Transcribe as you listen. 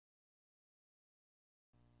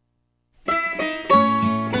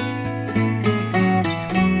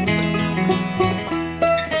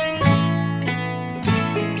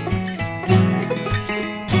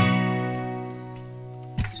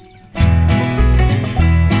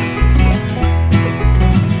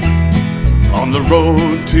On the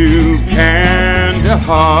road to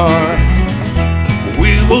Kandahar,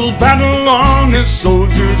 we will battle on as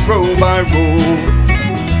soldiers row by row.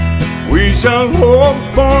 We shall hope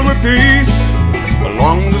for a peace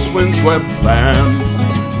along this windswept land.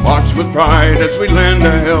 March with pride as we lend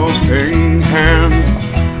a helping hand.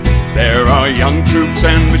 There are young troops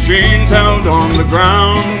and machines held on the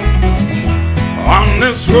ground. On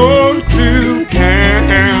this road to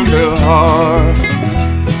Kandahar,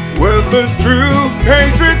 with a true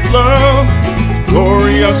patriot love,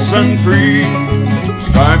 glorious and free,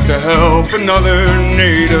 strive to help another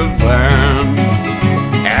native land.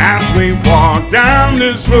 As we walk down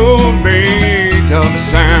this road made of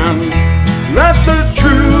sand, let the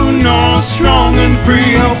true North, strong and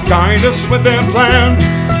free, help guide us with their plan.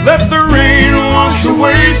 Let the rain wash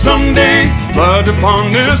away someday blood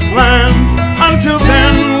upon this land. Until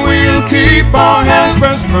then we'll keep our hands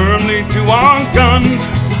pressed firmly to our guns.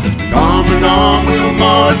 Arm in arm we'll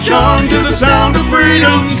march on to the sound of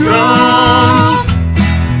freedom's drums.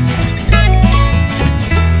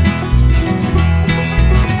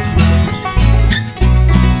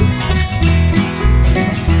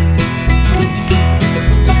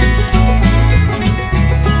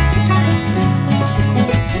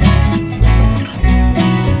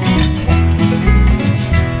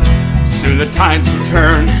 Soon the tides will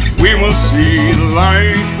turn, we will see the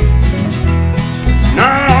light.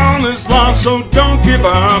 Not all is lost, so don't give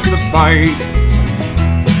up the fight.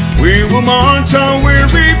 We will march our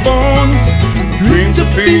weary bones, dreams of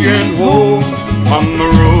being whole, on the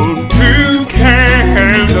road to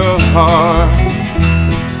Kandahar.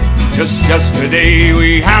 Just yesterday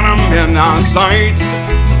we had them in our sights.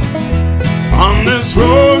 On this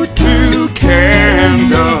road to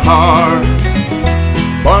Kandahar,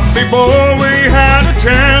 but before we had a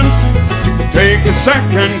chance to take a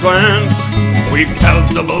second glance, we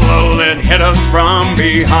felt the blow that hit us from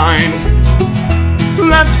behind.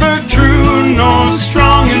 Let the true North,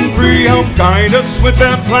 strong and free, help guide us with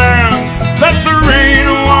their plans. Let the rain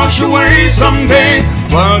wash away someday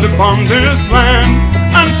blood upon this land.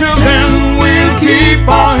 Until then we'll keep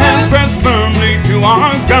our hands pressed firmly to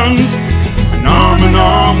our guns, and arm in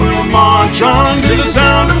arm we'll march on to the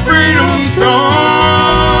sound of freedom's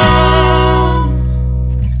drums.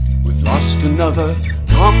 We've lost another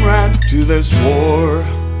comrade to this war,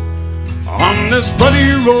 on this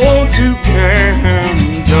bloody road to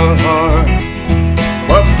Kandahar.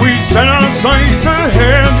 But we set our sights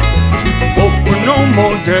ahead, hope we're no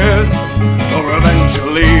more dead, or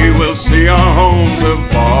eventually we'll see our homes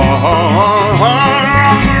afar.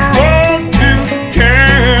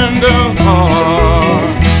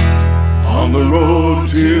 On the road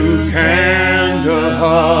to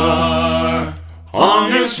Kandahar,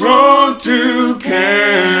 on this road to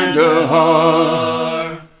Kandahar,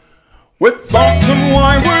 with thoughts of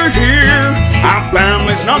why we're here, our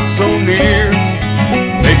family's not so near,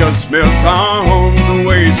 make us miss our homes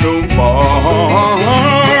away so far.